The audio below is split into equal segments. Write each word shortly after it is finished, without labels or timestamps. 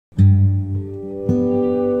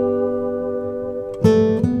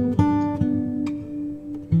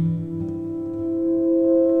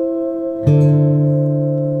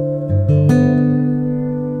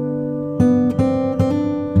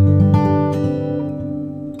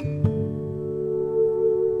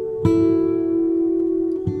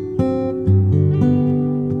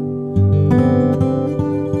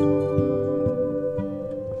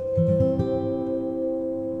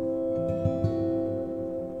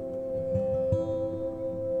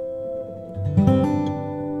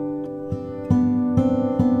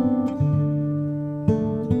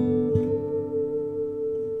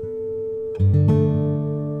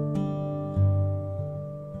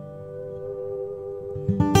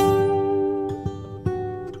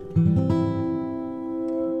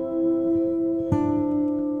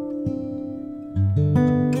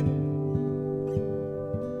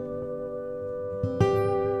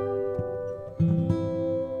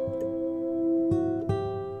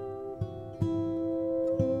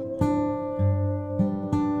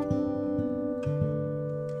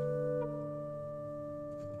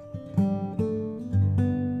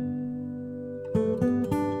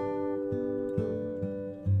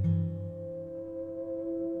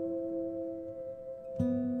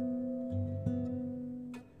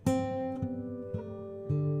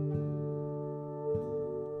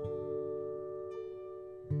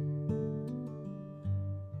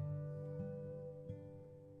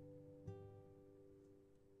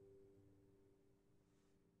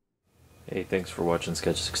Hey, thanks for watching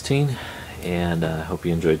Sketch 16, and I hope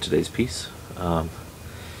you enjoyed today's piece.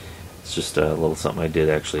 It's just a little something I did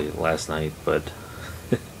actually last night, but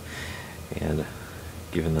and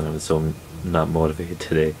given that I'm so not motivated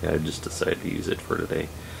today, I just decided to use it for today.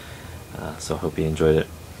 So I hope you enjoyed it.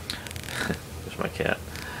 There's my cat.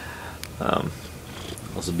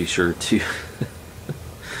 Also be sure to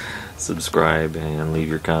subscribe and leave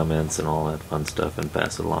your comments and all that fun stuff, and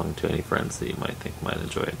pass it along to any friends that you might think might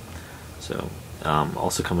enjoy it. So,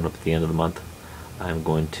 also coming up at the end of the month, I'm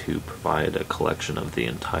going to provide a collection of the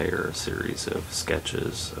entire series of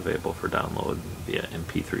sketches available for download via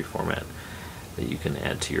MP3 format that you can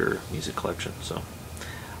add to your music collection. So,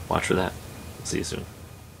 watch for that. See you soon.